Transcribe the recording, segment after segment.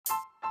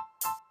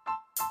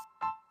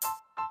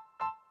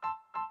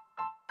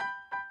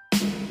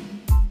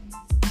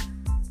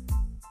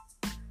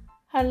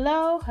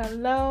Hello,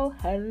 hello,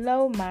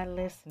 hello, my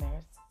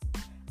listeners.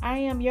 I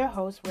am your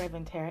host,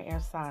 Reverend Tara L.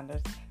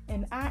 Saunders,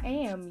 and I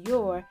am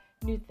your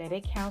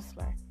Nuthetic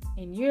counselor.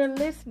 And you're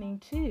listening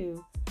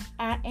to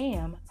I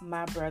Am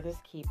My Brother's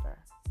Keeper.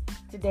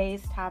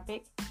 Today's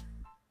topic,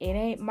 It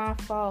Ain't My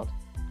Fault,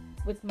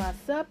 with my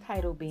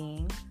subtitle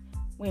being,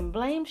 When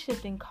Blame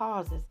Shifting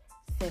Causes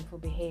Sinful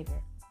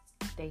Behavior.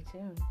 Stay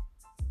tuned.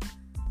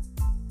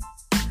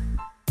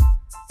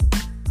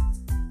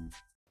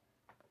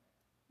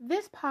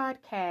 This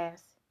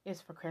podcast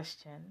is for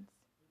Christians.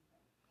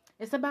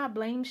 It's about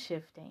blame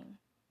shifting.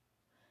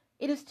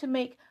 It is to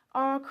make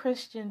all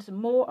Christians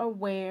more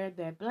aware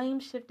that blame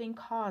shifting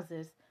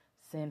causes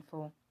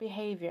sinful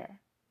behavior.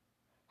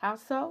 How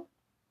so?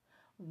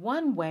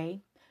 One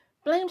way,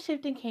 blame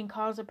shifting can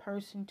cause a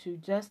person to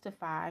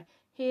justify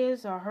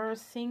his or her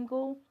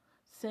single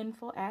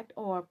sinful act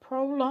or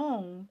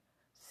prolonged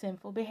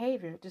sinful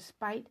behavior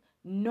despite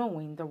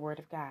knowing the Word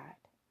of God.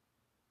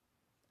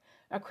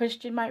 A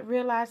Christian might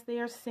realize they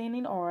are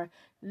sinning or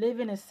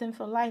living a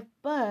sinful life,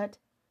 but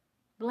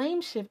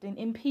blame shifting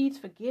impedes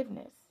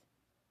forgiveness.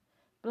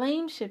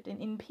 Blame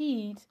shifting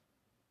impedes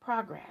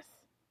progress.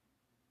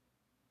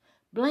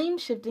 Blame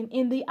shifting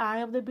in the eye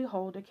of the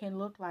beholder can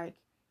look like,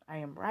 I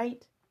am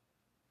right,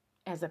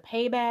 as a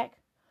payback,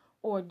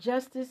 or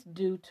justice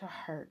due to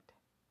hurt.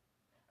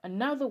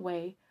 Another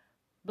way,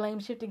 blame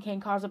shifting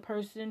can cause a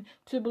person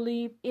to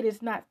believe it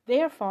is not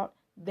their fault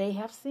they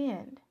have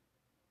sinned.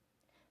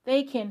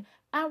 They can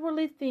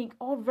outwardly think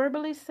or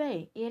verbally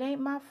say, it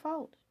ain't my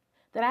fault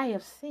that I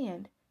have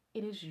sinned,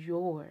 it is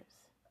yours.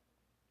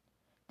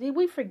 Did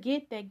we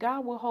forget that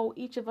God will hold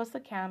each of us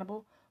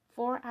accountable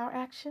for our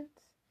actions,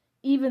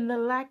 even the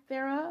lack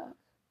thereof?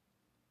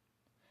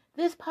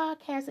 This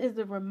podcast is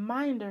a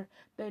reminder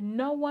that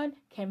no one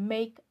can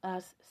make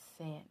us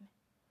sin.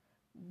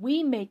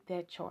 We make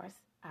that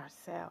choice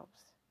ourselves.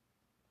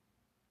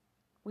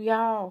 We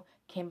all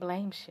can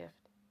blame shift.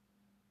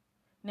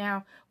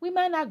 Now, we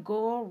might not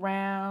go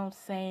around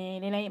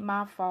saying it ain't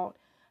my fault.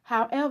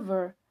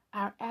 However,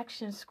 our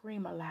actions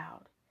scream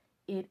aloud,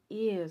 it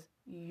is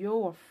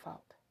your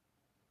fault.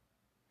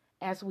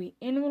 As we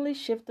inwardly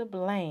shift the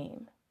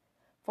blame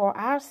for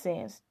our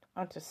sins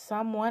onto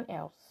someone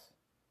else,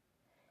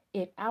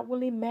 it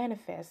outwardly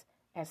manifests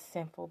as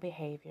sinful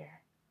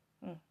behavior.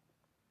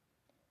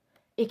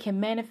 It can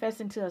manifest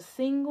into a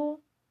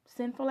single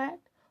sinful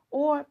act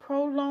or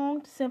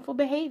prolonged sinful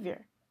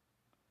behavior.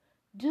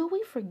 Do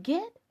we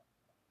forget?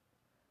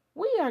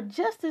 We are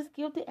just as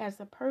guilty as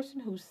the person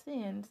who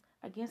sins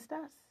against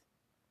us.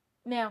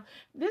 Now,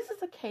 this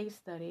is a case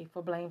study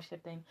for blame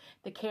shifting.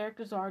 The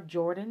characters are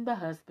Jordan, the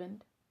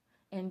husband,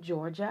 and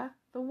Georgia,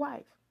 the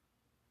wife.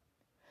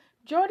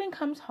 Jordan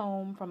comes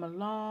home from a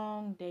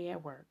long day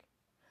at work.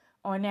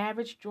 On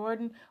average,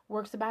 Jordan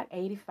works about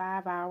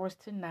 85 hours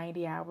to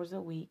 90 hours a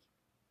week.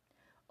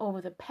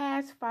 Over the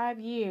past 5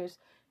 years,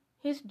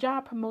 his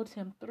job promotes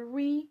him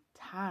 3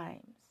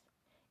 times.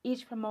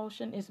 Each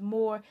promotion is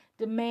more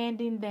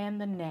demanding than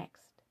the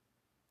next.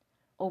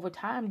 Over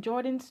time,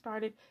 Jordan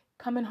started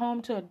coming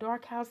home to a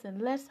dark house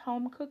and less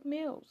home-cooked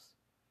meals.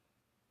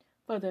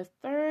 For the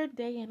 3rd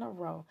day in a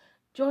row,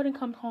 Jordan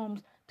comes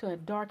home to a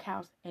dark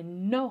house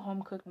and no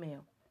home-cooked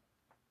meal.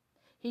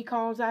 He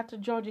calls out to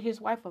Georgia, his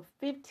wife of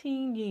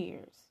 15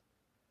 years.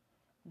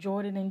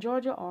 Jordan and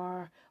Georgia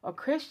are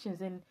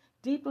Christians and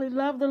deeply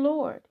love the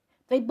Lord.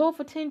 They both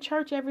attend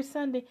church every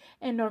Sunday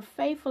and are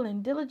faithful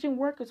and diligent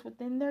workers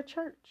within their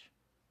church.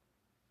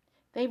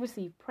 They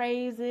receive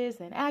praises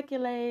and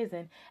accolades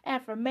and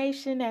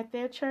affirmation at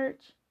their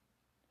church.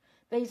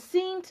 They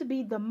seem to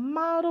be the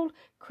modeled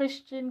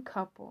Christian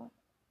couple.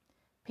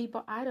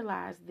 People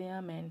idolize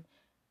them and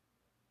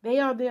they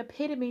are the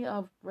epitome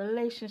of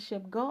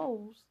relationship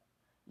goals.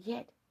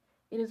 Yet,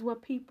 it is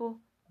what people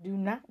do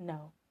not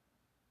know.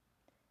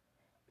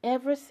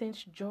 Ever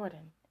since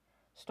Jordan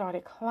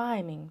started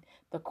climbing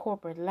the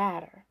corporate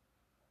ladder,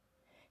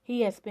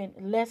 he has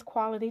spent less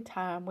quality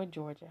time with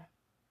Georgia.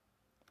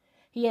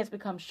 He has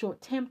become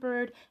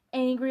short-tempered,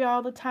 angry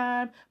all the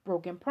time,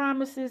 broken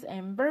promises,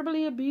 and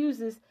verbally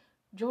abuses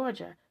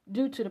Georgia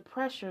due to the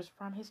pressures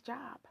from his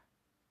job.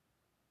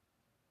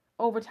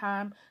 Over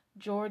time,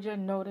 Georgia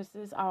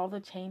notices all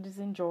the changes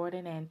in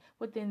Jordan and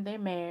within their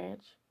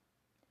marriage.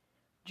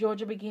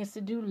 Georgia begins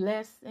to do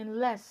less and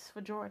less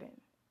for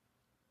Jordan.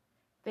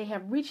 They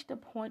have reached the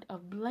point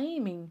of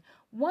blaming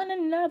one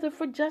another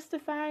for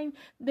justifying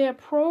their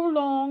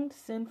prolonged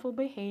sinful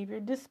behavior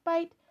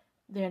despite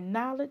their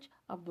knowledge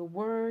of the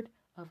Word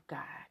of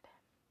God.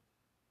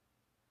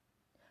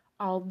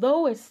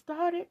 Although it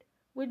started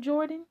with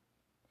Jordan,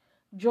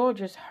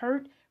 Georgia's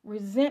hurt,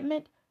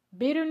 resentment,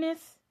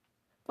 bitterness,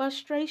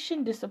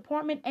 frustration,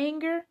 disappointment,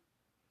 anger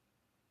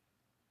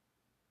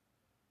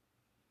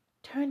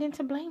turned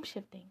into blame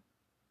shifting,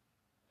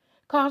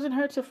 causing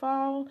her to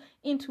fall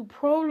into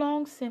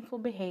prolonged sinful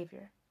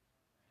behavior.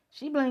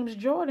 She blames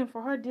Jordan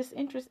for her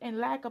disinterest and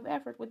lack of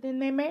effort within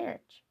their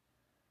marriage.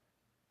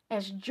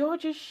 As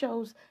Georgia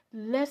shows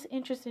less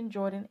interest in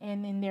Jordan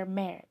and in their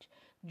marriage,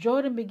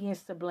 Jordan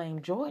begins to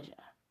blame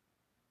Georgia.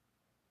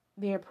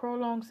 Their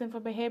prolonged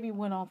sinful behavior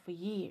went on for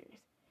years,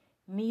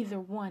 neither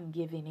one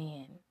giving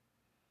in.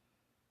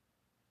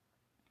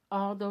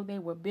 Although they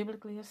were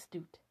biblically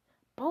astute,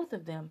 both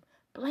of them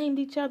blamed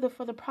each other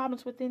for the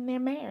problems within their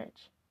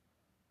marriage.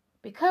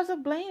 Because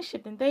of blame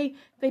shifting, they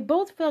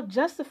both felt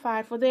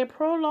justified for their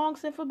prolonged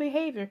sinful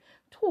behavior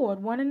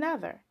toward one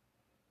another.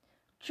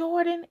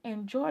 Jordan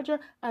and Georgia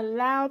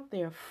allowed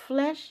their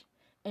flesh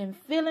and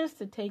feelings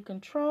to take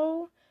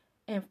control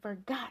and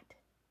forgot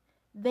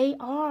they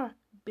are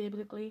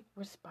biblically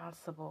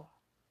responsible.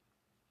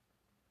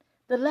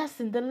 The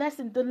lesson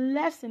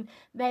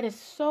that is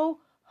so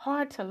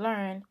hard to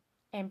learn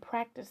and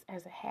practice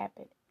as a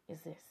habit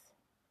is this.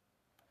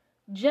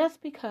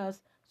 Just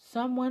because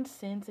someone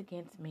sins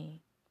against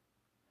me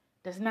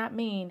does not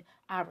mean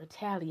I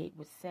retaliate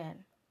with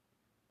sin.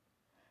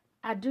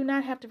 I do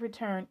not have to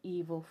return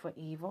evil for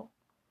evil.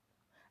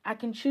 I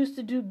can choose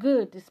to do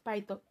good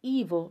despite the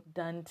evil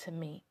done to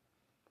me.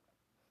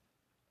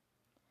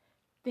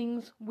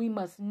 Things we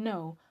must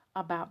know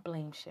about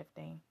blame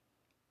shifting.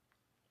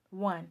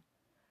 1.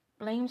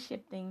 Blame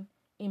shifting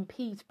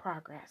impedes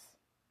progress.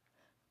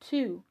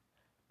 2.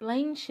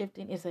 Blame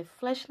shifting is a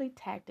fleshly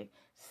tactic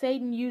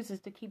Satan uses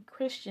to keep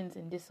Christians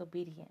in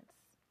disobedience.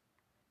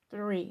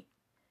 3.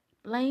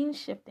 Blame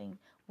shifting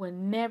will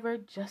never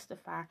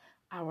justify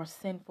our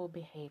sinful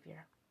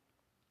behavior.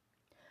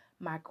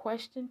 My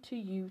question to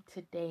you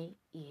today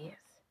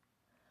is,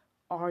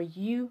 are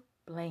you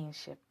blame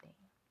shifting?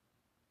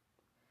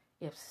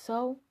 If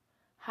so,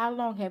 how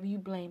long have you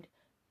blamed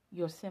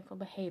your sinful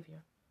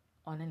behavior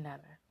on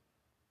another?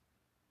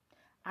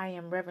 I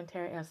am Reverend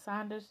Terry L.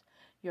 Saunders,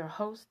 your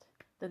host,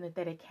 the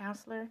Nathetic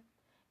Counselor,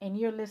 and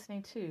you're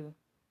listening to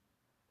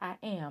I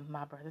Am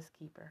My Brother's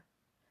Keeper.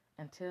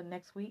 Until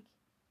next week,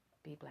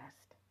 be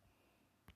blessed.